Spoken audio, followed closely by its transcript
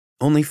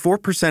Only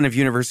 4% of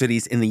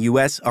universities in the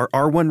U.S. are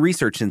R1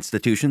 research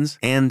institutions,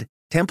 and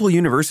Temple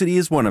University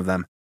is one of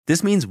them.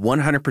 This means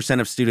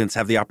 100% of students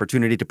have the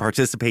opportunity to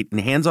participate in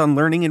hands-on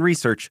learning and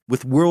research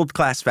with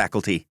world-class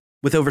faculty.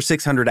 With over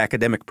 600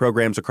 academic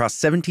programs across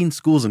 17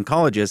 schools and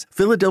colleges,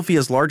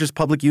 Philadelphia's largest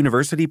public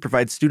university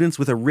provides students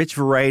with a rich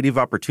variety of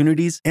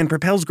opportunities and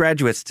propels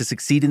graduates to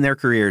succeed in their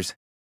careers.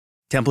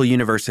 Temple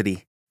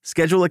University.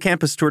 Schedule a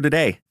campus tour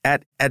today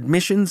at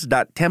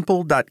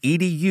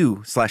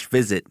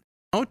admissions.temple.edu/visit.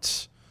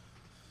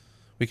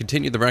 We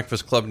continue the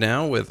Breakfast Club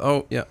now with,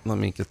 let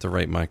me get the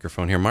right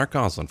microphone here. Marc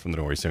Gosselin from the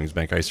Norway Savings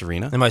Bank Ice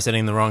Arena. Am I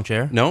sitting in the wrong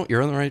chair? No,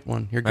 you're on the right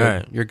one. You're good.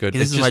 Right. You're good.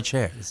 This is my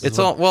chair. I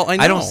know.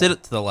 I don't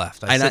sit to the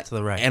left. I sit to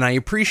the right. And I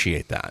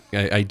appreciate that.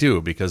 I do,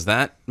 because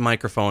that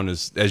microphone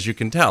is, as you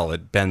can tell,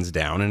 it bends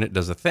down and it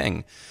does a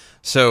thing.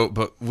 So,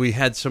 but we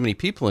had so many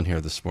people in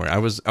here this morning. I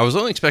was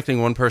only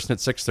expecting one person at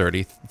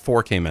 6:30.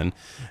 4 came in,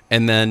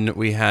 and then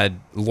we had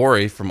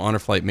Lori from Honor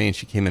Flight Maine.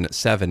 She came in at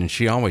 7, and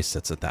she always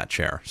sits at that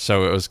chair.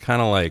 So it was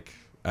kind of like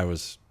I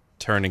was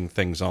turning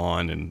things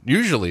on, and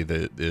usually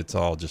it's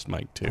all just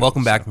mic too.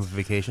 Welcome back from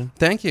vacation.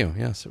 Thank you.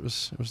 Yes, it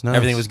was nice.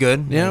 Everything was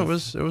good. Yeah, it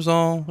was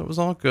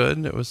all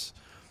good. It was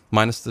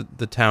minus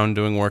the town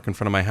doing work in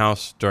front of my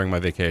house during my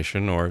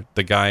vacation, or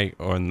the guy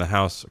in the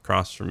house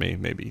across from me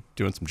maybe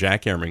doing some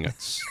jackhammering at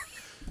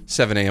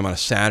 7 a.m. on a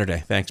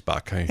Saturday. Thanks,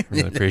 Buck. I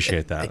really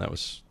appreciate that. That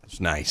was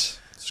nice.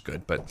 It's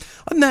good, but other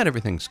than that,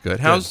 everything's good.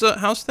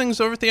 How's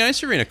things over at the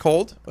ice arena?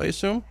 Cold, I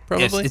assume.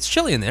 Probably. It's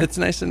chilly in there. It's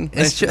nice and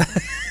it's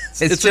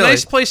it's a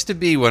nice place to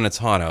be when it's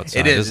hot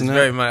outside. It is. Isn't It's it?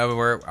 very much.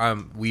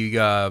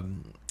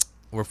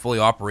 We're fully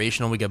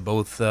operational. We got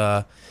both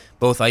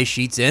ice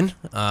sheets in.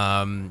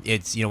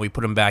 It's we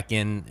put them back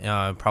in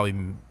probably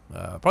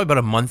about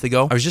a month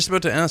ago. I was just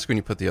about to ask when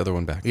you put the other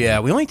one back in.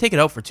 Yeah, we only take it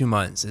out for 2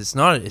 months. It's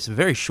a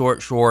very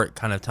short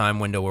kind of time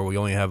window where we're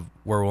only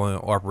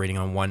operating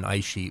on one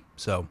ice sheet.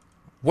 So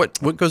what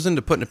goes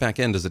into putting it back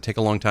in? Does it take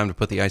a long time to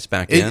put the ice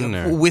back in?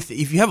 Or?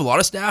 If you have a lot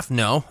of staff,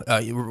 no.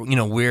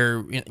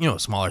 We're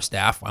smaller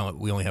staff.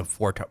 We only have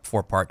four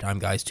part-time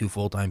guys, 2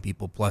 full-time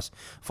people plus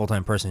a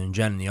full-time person and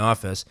Jen in the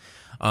office.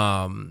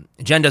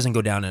 Jen doesn't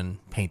go down and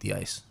paint the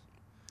ice.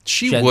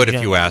 She would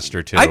if you asked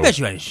her to. I bet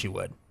you she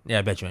would. Yeah,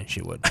 I bet you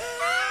she would.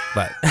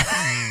 But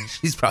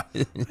she's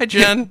probably. Hi,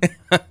 Jen.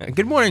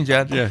 Good morning,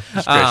 Jen. Yeah,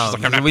 she's great. She's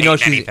like, I'm not painting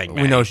anything,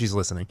 man. We know she's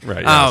listening.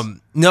 Right. Yes.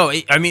 No,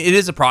 it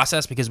is a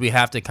process because we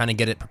have to kind of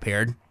get it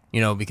prepared.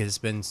 Because it's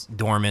been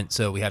dormant,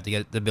 so we have to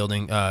get the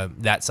building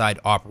that side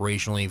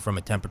operationally from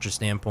a temperature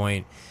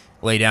standpoint.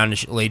 Lay down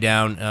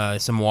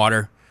some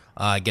water,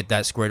 get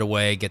that squared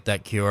away, get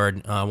that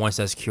cured. Once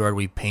that's cured,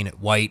 we paint it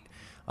white,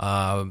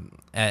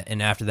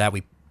 and after that,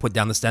 we put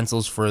down the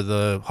stencils for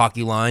the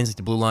hockey lines, like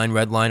the blue line,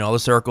 red line, all the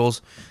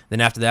circles. Then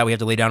after that, we have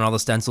to lay down all the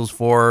stencils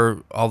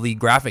for all the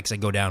graphics that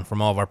go down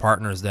from all of our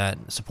partners that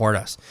support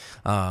us.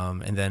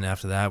 And then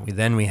after that,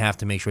 we have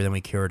to make sure that we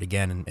cure it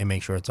again and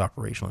make sure it's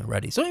operationally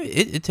ready. So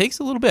it takes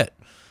a little bit.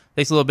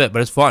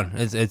 But it's fun.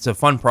 It's a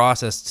fun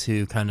process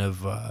to kind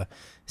of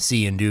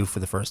see and do for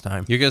the first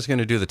time. You guys going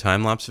to do the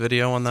time-lapse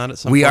video on that at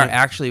some point?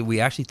 We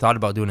actually thought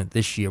about doing it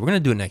this year. We're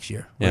going to do it next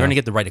year. We're going to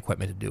get the right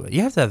equipment to do it.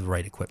 You have to have the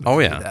right equipment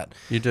to do that.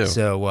 You do.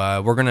 So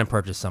we're going to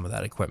purchase some of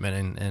that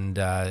equipment and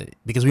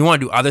because we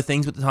want to do other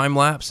things with the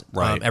time-lapse.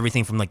 Right.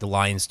 Everything from like the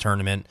Lions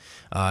tournament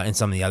and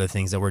some of the other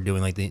things that we're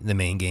doing, like the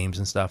main games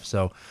and stuff.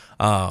 So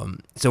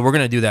we're going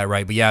to do that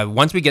right. But yeah,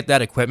 once we get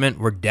that equipment,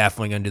 we're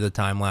definitely going to do the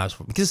time-lapse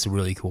because it's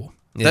really cool.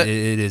 It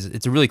is.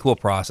 It's a really cool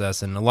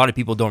process, and a lot of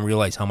people don't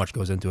realize how much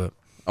goes into it.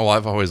 Oh,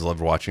 I've always loved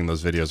watching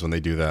those videos when they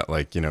do that.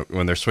 Like,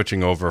 when they're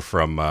switching over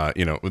from,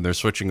 when they're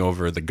switching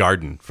over the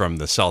Garden from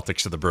the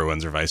Celtics to the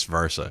Bruins or vice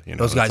versa.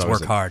 Those guys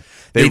work hard.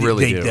 They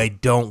really do. They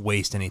don't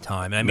waste any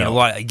time. I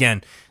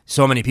mean,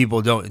 so many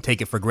people don't take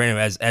it for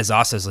granted as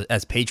us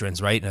as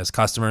patrons, right? And as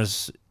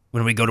customers,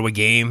 when we go to a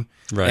game,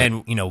 right.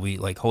 And we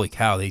like, holy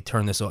cow, they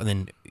turn this on, and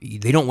then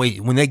they don't wait.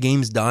 When that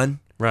game's done,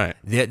 right?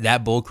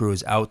 That bull crew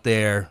is out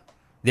there.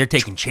 They're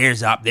taking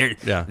chairs up. They're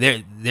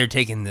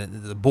taking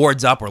the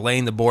boards up or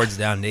laying the boards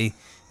down. And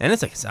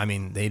it's like, I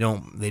mean, they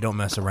don't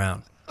mess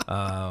around.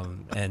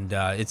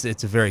 It's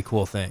a very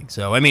cool thing.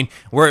 So I mean,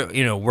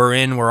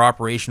 we're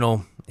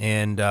operational,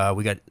 and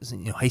we got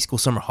high school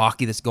summer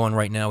hockey that's going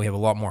right now. We have a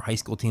lot more high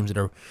school teams that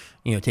are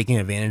taking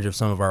advantage of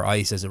some of our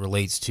ice as it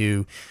relates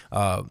to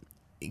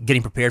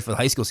getting prepared for the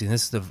high school season.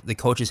 This is the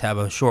coaches have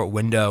a short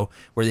window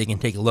where they can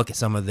take a look at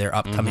some of their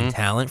upcoming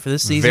talent for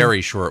this season.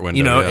 Very short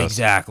window. Yes.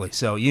 Exactly.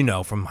 So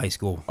from high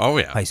school. Oh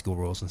yeah, high school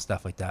rules and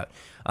stuff like that.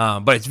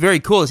 But it's very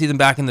cool to see them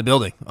back in the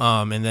building.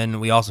 And then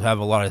we also have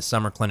a lot of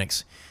summer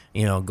clinics,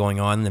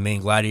 going on. The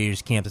main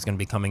Gladiators camp is going to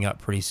be coming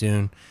up pretty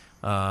soon.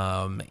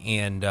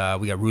 And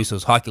we got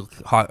Russo's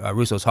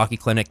hockey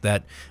clinic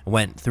that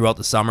went throughout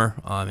the summer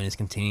and is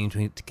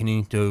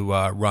continuing to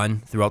run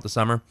throughout the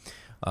summer.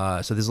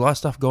 So there's a lot of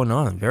stuff going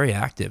on, very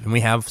active. And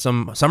we have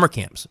some summer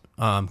camps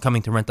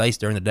coming to rent ice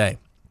during the day.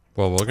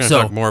 Well, we're going to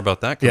talk more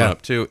about that coming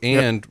up, too.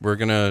 And we're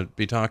going to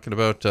be talking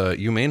about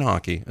UMaine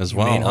hockey as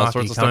well. All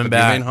sorts of stuff with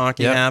UMaine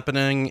hockey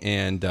happening.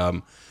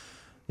 And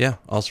Yeah,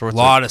 all sorts A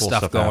lot of of cool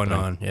stuff going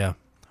happening. on. Yeah.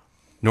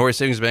 Norway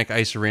Savings Bank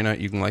Ice Arena.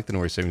 You can like the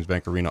Norway Savings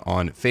Bank Arena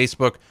on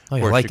Facebook. Oh,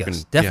 you Of course, like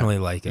us. Definitely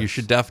like us. You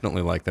should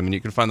definitely like them. And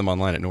you can find them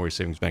online at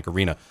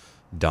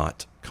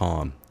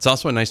norwaysavingsbankarena.com. It's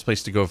also a nice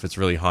place to go if it's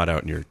really hot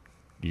out and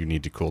you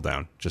need to cool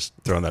down. Just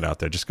throwing that out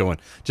there. Just go in.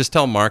 Just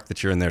tell Mark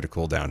that you're in there to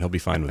cool down. He'll be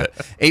fine with it.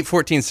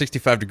 8:14,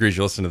 65 degrees.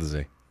 You listen to the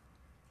Z.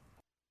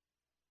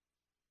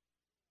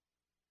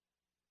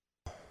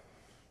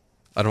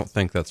 I don't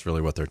think that's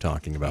really what they're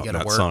talking about in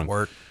that song.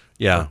 Work.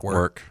 Yeah,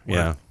 work.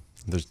 Yeah.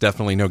 There's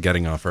definitely no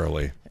getting off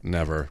early.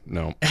 Never.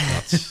 No.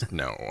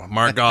 No.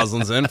 Marc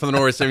Gosselin's in for the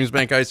Norway Savings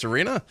Bank Ice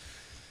Arena.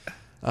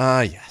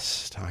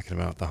 Yes. Talking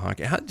about the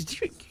hockey.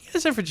 Did you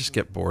guys ever just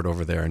get bored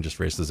over there and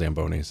just race the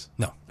Zambonis?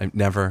 No.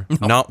 Never.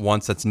 No. Not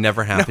once. That's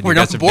never happened. No, we're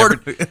not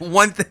bored.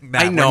 One thing,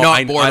 Matt, I know. we're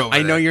not bored over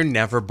I know there. you're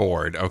never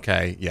bored.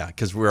 Okay. Yeah.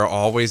 Because we're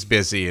always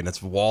busy and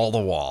it's wall to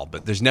wall.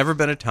 But there's never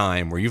been a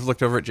time where you've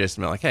looked over at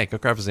Jason and been like, hey, go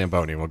grab a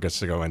Zamboni and we'll get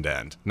to go end to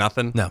end.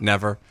 Nothing? No.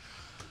 Never?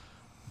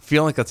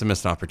 Feel like that's a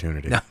missed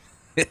opportunity. No.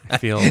 I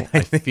feel like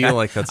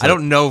that's. I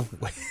don't know.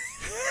 I'm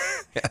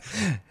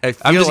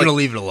just going to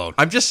leave it alone.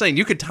 I'm just saying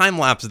you could time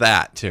lapse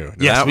that too.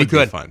 Yes, that we would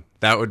could. Be fun.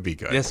 That would be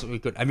good. Yes, we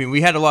could. I mean,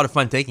 we had a lot of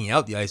fun taking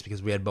out the ice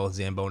because we had both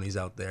Zambonis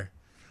out there.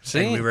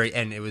 See?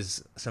 And it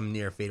was some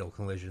near fatal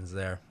collisions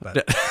there,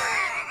 but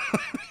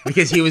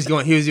because he was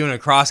doing a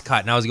cross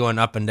cut and I was going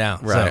up and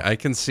down. Right, So. I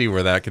can see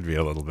where that could be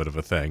a little bit of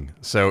a thing.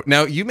 So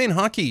now, UMaine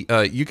hockey,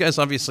 you guys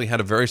obviously had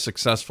a very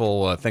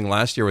successful thing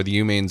last year where the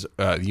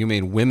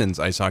UMaine women's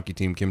ice hockey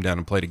team came down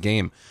and played a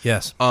game.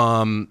 Yes.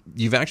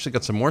 You've actually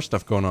got some more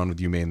stuff going on with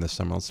UMaine this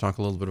summer. Let's talk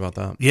a little bit about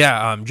that.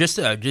 Yeah.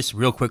 Just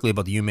real quickly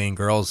about the UMaine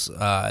girls.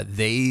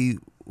 They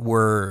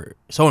were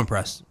so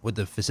impressed with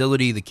the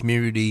facility, the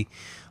community.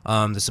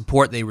 The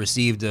support they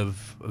received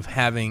of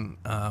having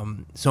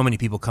so many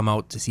people come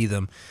out to see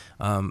them.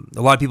 A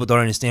lot of people don't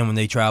understand when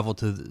they travel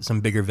to some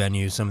bigger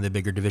venues, some of the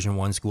bigger Division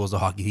I schools, the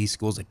Hockey East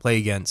schools they play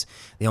against,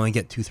 they only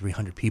get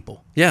 200-300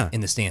 people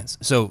in the stands.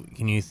 So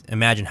can you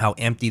imagine how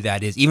empty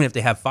that is? Even if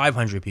they have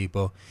 500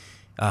 people,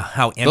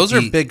 how empty. Those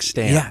are big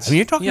stands. Yeah, I mean,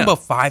 you're talking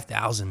about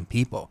 5,000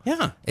 people.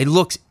 Yeah. It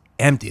looks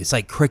empty. It's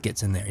like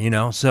crickets in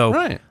there, So,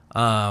 right.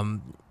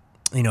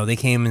 They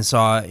came and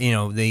saw,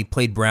 they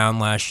played Brown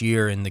last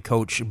year, and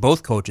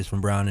both coaches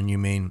from Brown and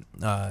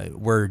UMaine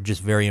were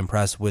just very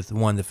impressed with,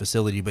 one, the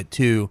facility, but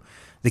two,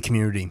 the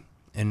community.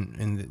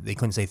 And they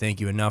couldn't say thank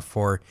you enough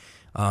for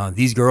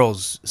these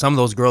girls. Some of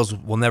those girls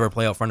will never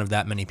play out front of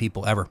that many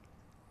people ever.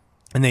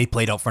 And they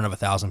played out front of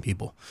 1,000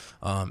 people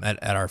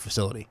at our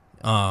facility.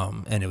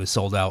 And it was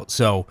sold out.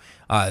 So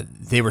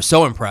they were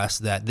so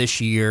impressed that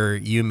this year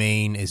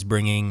UMaine is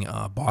bringing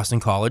Boston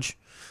College.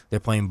 They're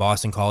playing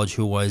Boston College,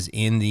 who was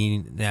in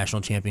the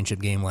national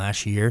championship game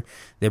last year.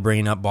 They're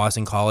bringing up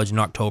Boston College in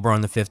October on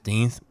the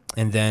 15th.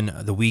 And then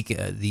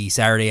the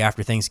Saturday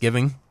after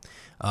Thanksgiving,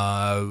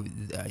 we're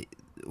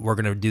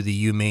going to do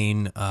the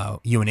UMaine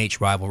UNH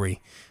rivalry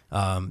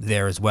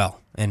there as well.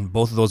 And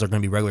both of those are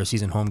going to be regular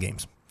season home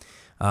games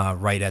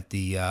right at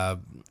the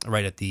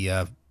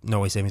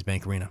Norway Savings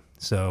Bank Arena.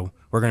 So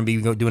we're going to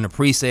be doing a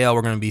pre-sale.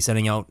 We're going to be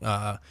sending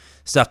out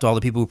stuff to all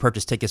the people who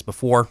purchased tickets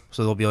before,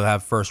 so they'll be able to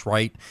have first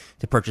right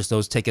to purchase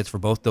those tickets for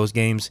both those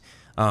games.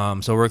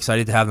 So we're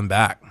excited to have them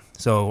back.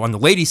 So on the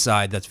ladies'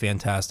 side, that's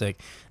fantastic.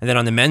 And then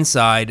on the men's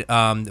side,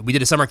 we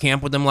did a summer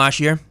camp with them last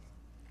year.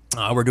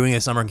 We're doing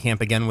a summer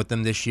camp again with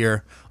them this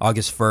year,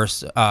 August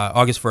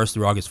 1st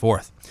through August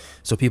 4th.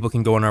 So people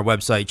can go on our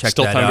website, check that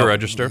out. Still time to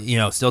register.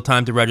 Still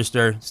time to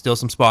register. Still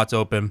some spots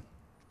open.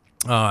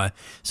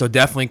 So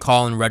definitely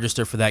call and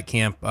register for that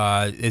camp.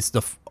 It's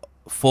the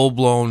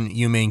full-blown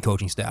UMaine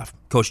coaching staff.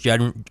 Coach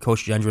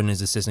Gendron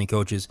is assistant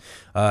coaches.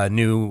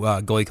 New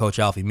goalie coach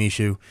Alfie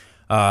Mishu,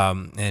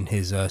 and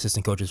his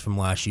assistant coaches from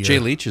last year. Jay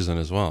Leach is in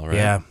as well, right?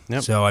 Yeah.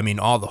 Yep. So I mean,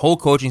 the whole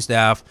coaching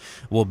staff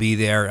will be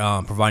there,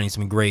 providing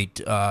some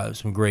great,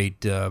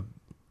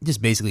 just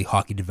basically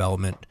hockey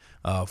development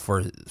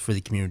for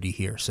the community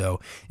here. So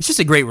it's just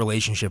a great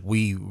relationship.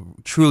 We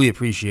truly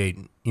appreciate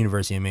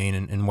University of Maine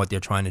and what they're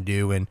trying to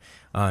do, and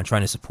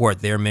trying to support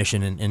their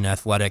mission in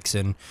athletics.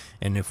 And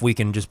if we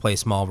can just play a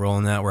small role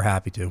in that, we're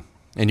happy to.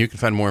 And you can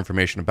find more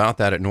information about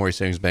that at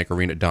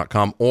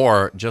norwaysavingsbankarena.com,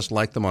 or just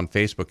like them on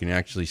Facebook, and you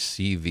actually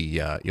see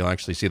you'll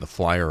actually see the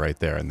flyer right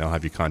there, and they'll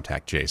have you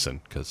contact Jason,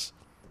 because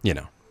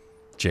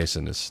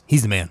Jason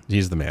he's the man.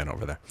 He's the man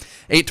over there.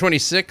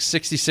 8:26,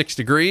 66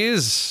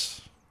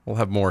 degrees. We'll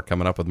have more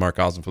coming up with Marc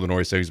Gosselin for the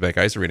Norway Savings Bank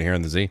Ice Arena here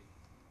in the Z.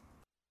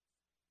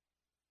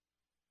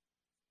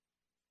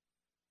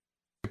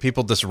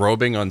 People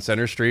disrobing on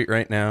Center Street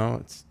right now.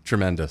 It's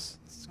tremendous.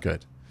 It's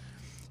good.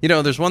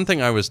 There's one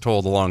thing I was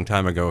told a long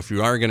time ago. If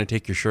you are going to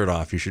take your shirt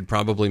off, you should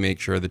probably make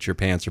sure that your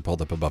pants are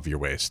pulled up above your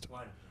waist.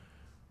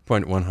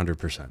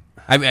 100%.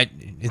 I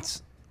mean,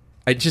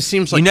 it just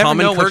seems like you never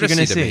common know what you're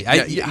courtesy going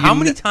to see. me. How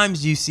many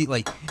times do you see,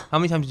 how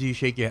many times do you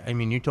shake your, I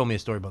mean, you told me a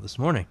story about this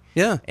morning.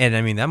 Yeah. And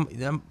I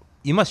mean,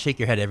 you must shake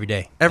your head every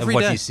day every of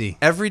what day. you see.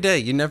 Every day.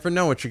 You never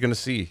know what you're going to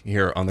see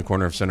here on the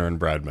corner of Center and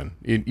Bradman.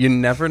 You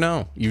never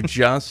know. You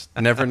just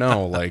never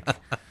know.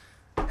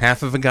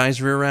 half of a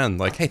guy's rear end.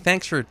 Like, hey,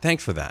 thanks for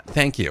that.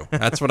 Thank you.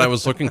 That's what I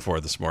was looking for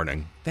this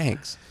morning.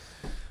 Thanks.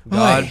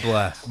 God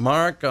bless.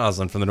 Marc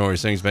Gosselin from the Norway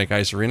Savings Bank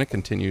Ice Arena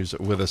continues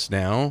with us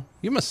now.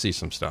 You must see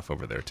some stuff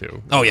over there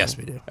too. Oh yes,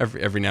 we do.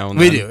 Every now and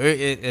then we do.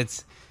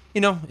 It's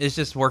it's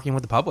just working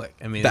with the public.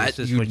 I mean, it's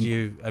just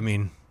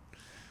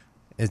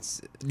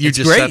it's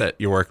just great. said it.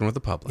 You're working with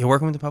the public. You're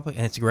working with the public,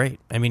 and it's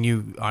great. I mean,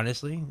 you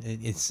honestly,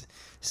 it's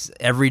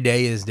every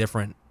day is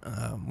different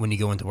when you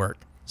go into work.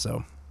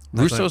 So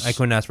I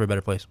couldn't ask for a better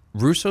place.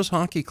 Russo's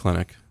Hockey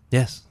Clinic.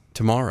 Yes,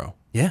 tomorrow.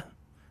 Yeah.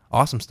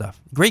 Awesome stuff.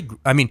 Great.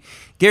 I mean,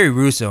 Gary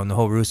Russo and the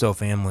whole Russo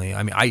family.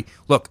 I mean,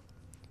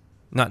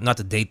 not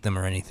to date them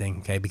or anything,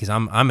 okay? Because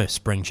I'm a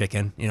spring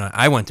chicken.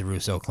 I went to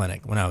Russo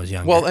Clinic when I was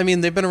younger. Well, I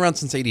mean, they've been around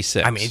since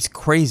 '86. I mean, it's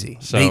crazy.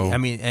 So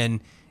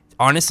and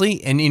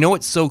honestly, and you know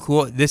what's so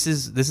cool? This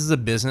is a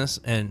business,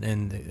 and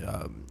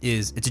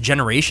it's a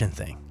generation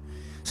thing.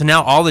 So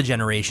now all the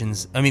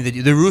generations, I mean, the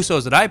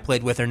Russos that I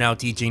played with are now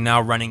teaching,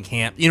 now running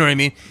camp. You know what I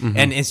mean? Mm-hmm.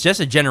 And it's just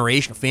a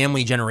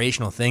family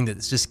generational thing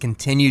that's just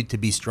continued to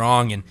be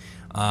strong. And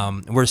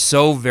we're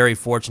so very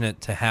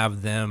fortunate to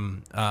have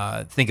them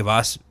think of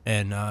us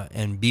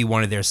and be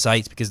one of their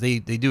sites, because they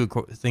do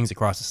things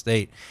across the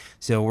state.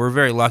 So we're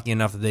very lucky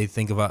enough that they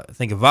think of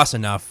us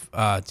enough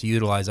to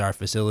utilize our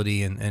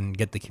facility and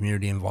get the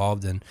community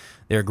involved. And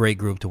they're a great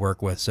group to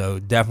work with. So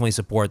definitely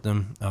support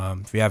them.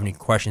 If you have any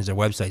questions, their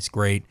website's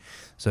great.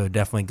 So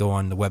definitely go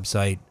on the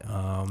website.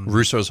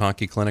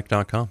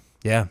 RussosHockeyClinic.com.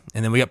 Yeah.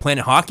 And then we got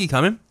Planet Hockey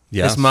coming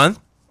this month.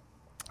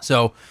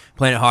 So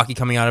Planet Hockey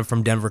coming out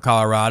from Denver,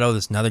 Colorado.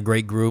 That's another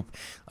great group.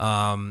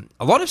 A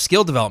lot of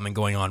skill development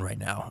going on right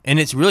now. And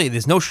it's really,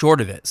 there's no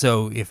short of it.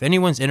 So if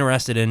anyone's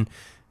interested in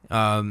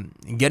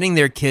getting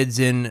their kids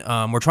in,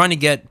 we're trying to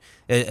get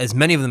as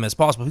many of them as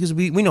possible, because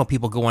we know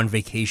people go on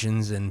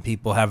vacations and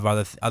people have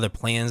other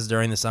plans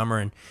during the summer.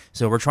 And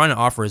so we're trying to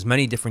offer as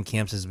many different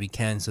camps as we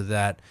can so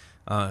that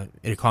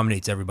it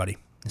accommodates everybody.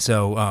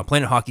 So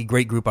Planet Hockey,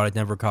 great group out of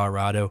Denver,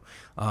 Colorado.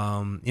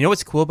 You know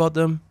what's cool about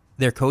them?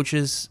 Their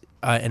coaches,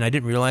 and I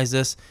didn't realize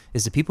this,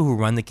 is the people who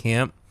run the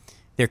camp,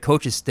 their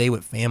coaches stay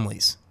with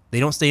families. They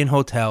don't stay in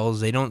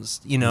hotels. They don't,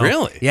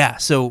 Really? Yeah.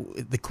 So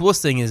the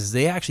coolest thing is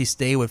they actually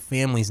stay with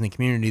families in the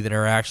community that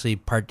are actually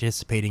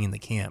participating in the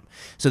camp.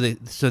 So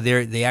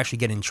they actually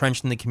get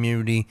entrenched in the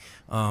community,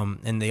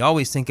 and they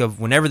always think of,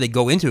 whenever they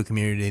go into a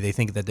community, they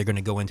think that they're going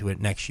to go into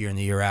it next year and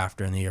the year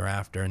after and the year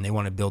after, and they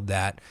want to build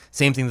that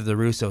same thing that the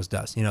Russos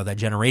does. That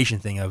generation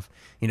thing of,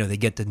 they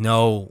get to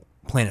know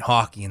Planet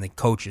Hockey and the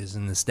coaches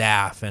and the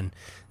staff, and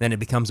then it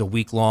becomes a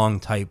week-long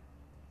type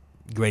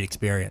great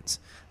experience.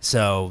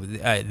 So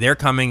they're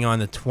coming on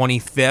the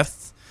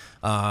 25th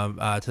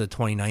to the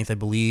 29th, I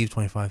believe,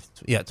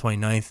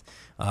 29th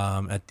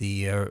at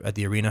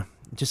the arena.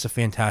 Just a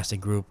fantastic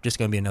group. Just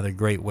going to be another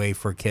great way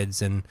for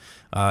kids and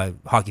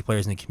hockey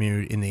players in the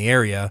community, in the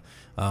area,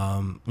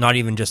 not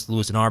even just the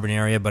Lewiston Auburn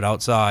area, but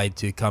outside,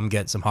 to come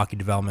get some hockey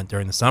development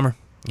during the summer,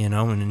 and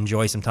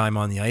enjoy some time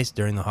on the ice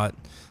during the hot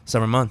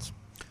summer months.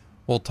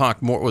 We'll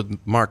talk more with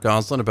Marc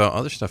Gosselin about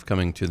other stuff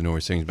coming to the Norway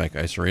Savings Bank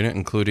Ice Arena,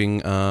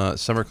 including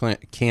summer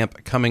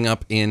camp coming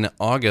up in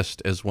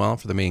August as well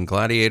for the Maine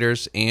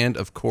Gladiators. And,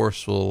 of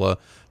course, we'll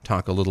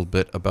talk a little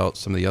bit about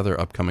some of the other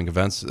upcoming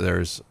events.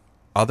 There's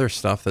other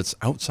stuff that's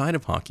outside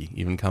of hockey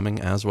even coming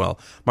as well.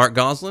 Marc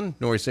Gosselin,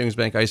 Norway Savings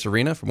Bank Ice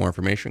Arena. For more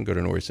information, go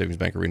to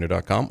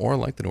NorwaySavingsBankArena.com or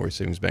like the Norway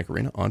Savings Bank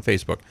Arena on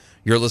Facebook.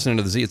 You're listening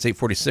to The Z. It's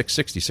 846,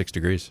 66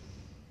 degrees.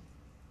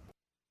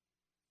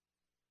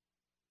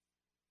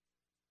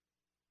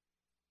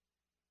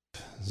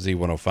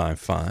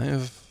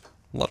 Z105.5.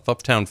 A lot of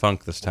Uptown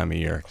Funk this time of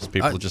year, because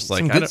people are just like...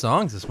 Some good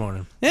songs this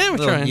morning. Yeah, we're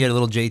trying. You had a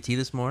little JT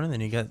this morning, then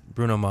you got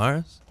Bruno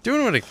Mars.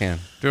 Doing what I can.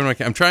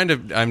 I'm trying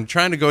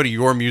to go to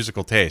your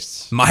musical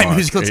tastes. My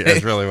musical taste?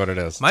 That's really what it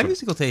is. My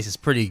musical taste is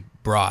pretty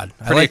broad.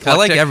 I Pretty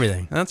like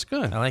everything. That's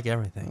good. I like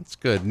everything. That's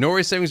good.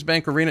 Norway Savings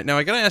Bank Arena. Now,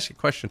 I got to ask you a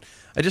question.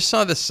 I just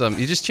saw this.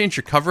 You just changed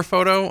your cover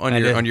photo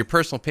on your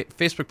personal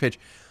Facebook page.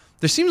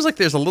 There seems like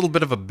there's a little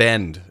bit of a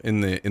bend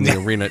in the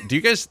arena. Do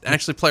you guys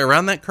actually play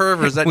around that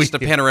curve, or is that just a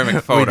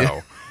panoramic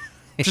photo?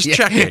 Just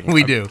checking.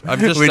 We do. I'm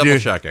just double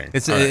checking.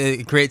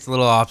 It creates a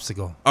little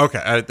obstacle.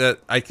 Okay,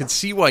 I can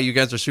see why you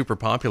guys are super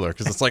popular,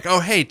 because it's like, oh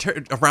hey,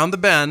 around the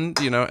bend.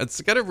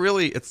 It's got to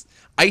really. It's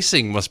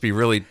icing must be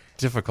really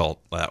difficult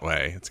that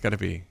way. It's got to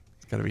be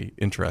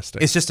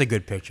interesting. It's just a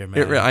good picture,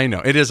 man. I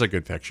know it is a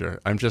good picture.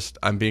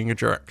 I'm being a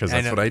jerk because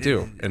that's what I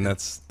do, and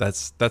that's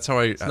how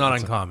I. It's not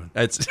uncommon.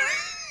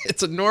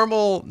 It's a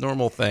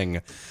normal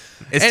thing.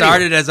 It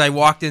started as I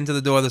walked into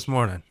the door this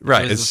morning.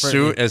 Right, as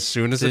soon as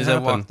it happened, I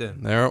walked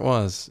in. There it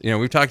was.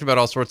 We've talked about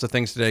all sorts of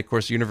things today. Of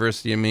course,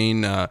 University of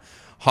Maine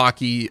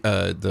hockey.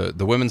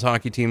 The women's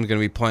hockey team is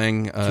going to be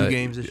playing 2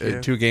 games this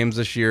year. 2 games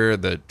this year.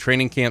 The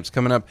training camp's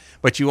coming up.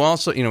 But you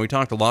also, we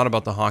talked a lot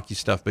about the hockey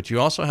stuff. But you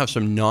also have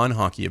some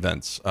non-hockey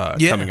events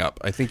coming up.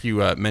 I think you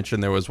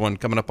mentioned there was one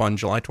coming up on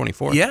July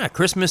 24th. Yeah,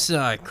 Christmas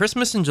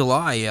in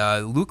July.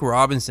 Luke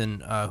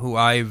Robinson, who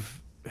I've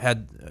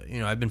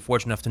been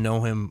fortunate enough to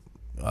know him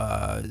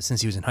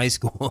since he was in high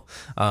school.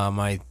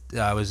 I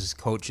was his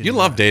coach. You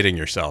love dating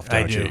yourself,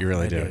 don't you? You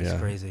really do. It's Yeah.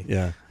 crazy.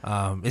 Yeah.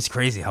 It's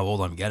crazy how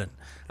old I'm getting.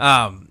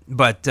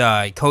 But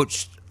I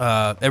coached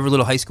every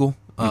little high school,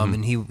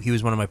 and he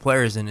was one of my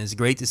players, and it's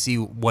great to see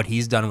what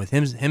he's done with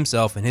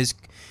himself and his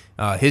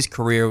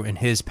career and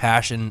his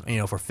passion,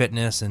 for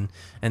fitness and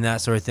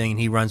that sort of thing. And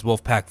he runs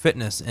Wolfpack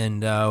Fitness.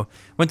 And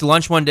went to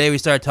lunch one day. We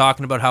started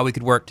talking about how we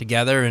could work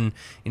together. And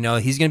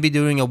he's going to be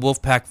doing a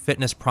Wolfpack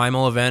Fitness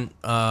Primal event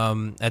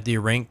at the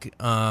rink,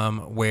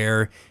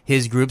 where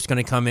his group's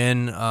going to come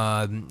in.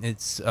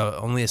 It's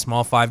only a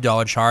small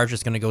 $5 charge.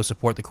 It's going to go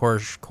support the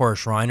Cora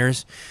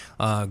Shriners.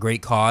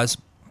 Great cause.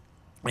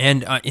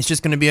 And it's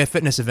just going to be a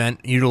fitness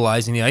event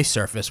utilizing the ice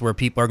surface, where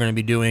people are going to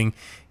be doing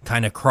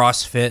kind of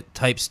CrossFit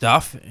type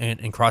stuff and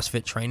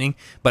CrossFit training,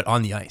 but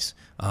on the ice.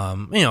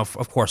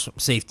 Of course,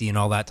 safety and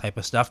all that type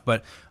of stuff.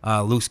 But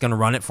Luke's going to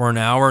run it for an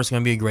hour. It's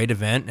going to be a great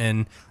event,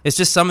 and it's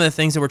just some of the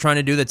things that we're trying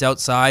to do that's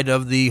outside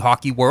of the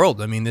hockey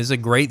world. I mean, there's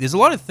a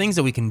lot of things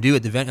that we can do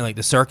at the event. Like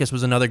the circus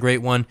was another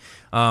great one,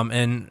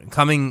 and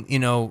coming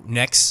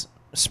next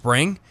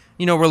spring.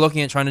 We're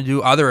looking at trying to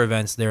do other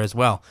events there as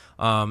well.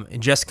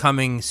 And just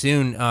coming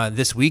soon,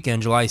 this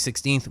weekend, July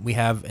 16th, we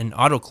have an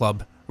Auto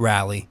Club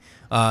rally.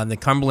 The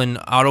Cumberland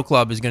Auto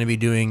Club is going to be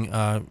doing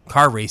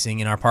car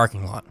racing in our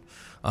parking lot.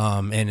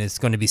 And it's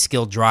going to be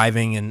skilled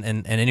driving,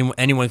 and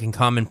anyone can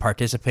come and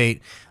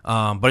participate.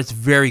 But it's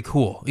very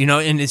cool,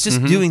 and it's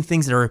just doing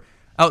things that are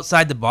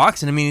outside the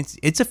box. And I mean,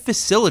 it's a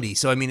facility.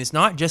 So, I mean, it's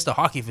not just a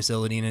hockey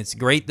facility, and it's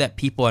great that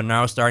people are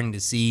now starting to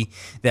see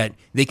that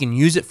they can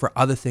use it for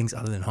other things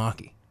other than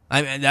hockey.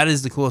 I mean, that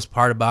is the coolest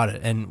part about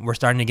it, and we're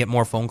starting to get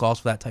more phone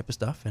calls for that type of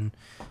stuff, and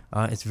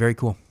it's very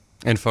cool.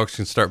 And folks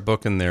can start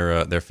booking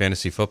their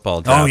fantasy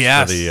football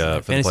drafts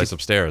for the place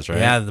upstairs, right?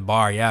 Yeah, the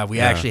bar. Yeah,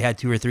 we actually had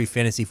 2 or 3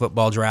 fantasy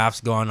football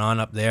drafts going on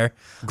up there.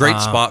 Great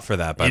spot for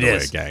that, by the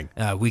way, gang.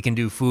 We can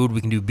do food,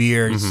 we can do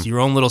beer. It's your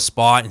own little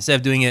spot. Instead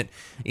of doing it,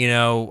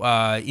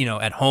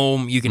 at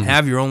home, you can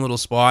have your own little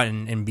spot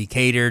and be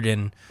catered,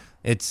 and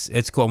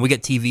it's cool. And we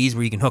get TVs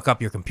where you can hook up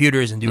your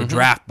computers and do a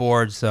draft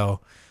board.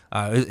 So.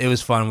 It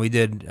was fun. We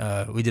did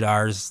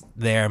ours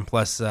there, and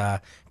plus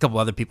a couple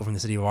other people from the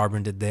city of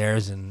Auburn did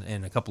theirs,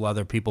 and a couple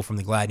other people from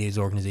the Gladiators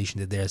organization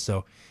did theirs.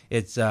 So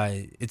it's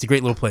a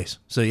great little place.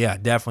 So yeah,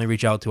 definitely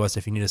reach out to us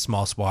if you need a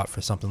small spot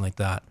for something like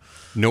that.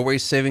 Norway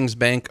Savings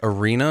Bank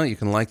Arena. You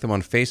can like them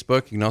on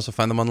Facebook. You can also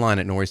find them online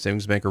at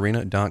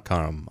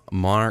norwaysavingsbankarena.com.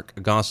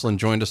 Marc Gosselin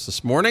joined us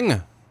this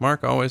morning.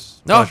 Marc,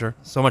 always a pleasure.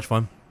 So much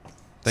fun.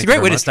 It's a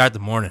great way to start the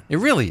morning. It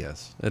really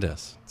is. It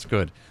is. It's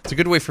good. It's a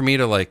good way for me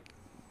to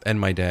end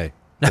my day,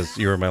 because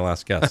you were my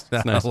last guest.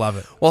 It's nice. I love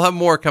it. We'll have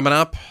more coming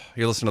up.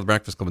 You're listening to The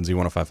Breakfast Club on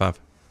Z105.5.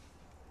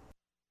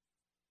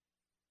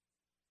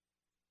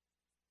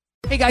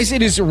 Hey guys,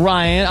 it is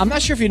Ryan. I'm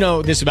not sure if you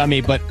know this about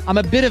me, but I'm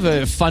a bit of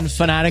a fun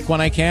fanatic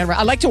when I can.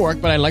 I like to work,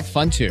 but I like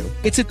fun too.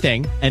 It's a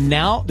thing. And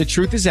now the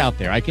truth is out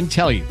there. I can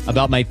tell you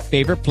about my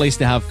favorite place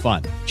to have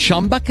fun.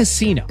 Chumba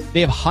Casino.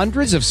 They have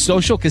hundreds of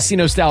social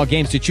casino style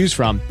games to choose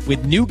from,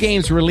 with new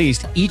games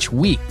released each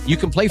week. You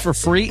can play for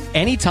free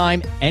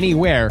anytime,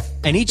 anywhere.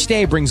 And each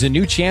day brings a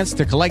new chance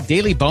to collect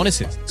daily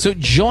bonuses. So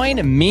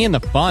join me in the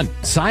fun.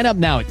 Sign up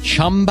now at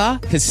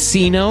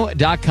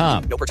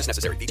ChumbaCasino.com. No purchase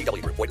necessary.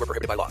 VGW Group. Void where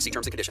prohibited by law. See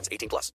terms and conditions. 18+.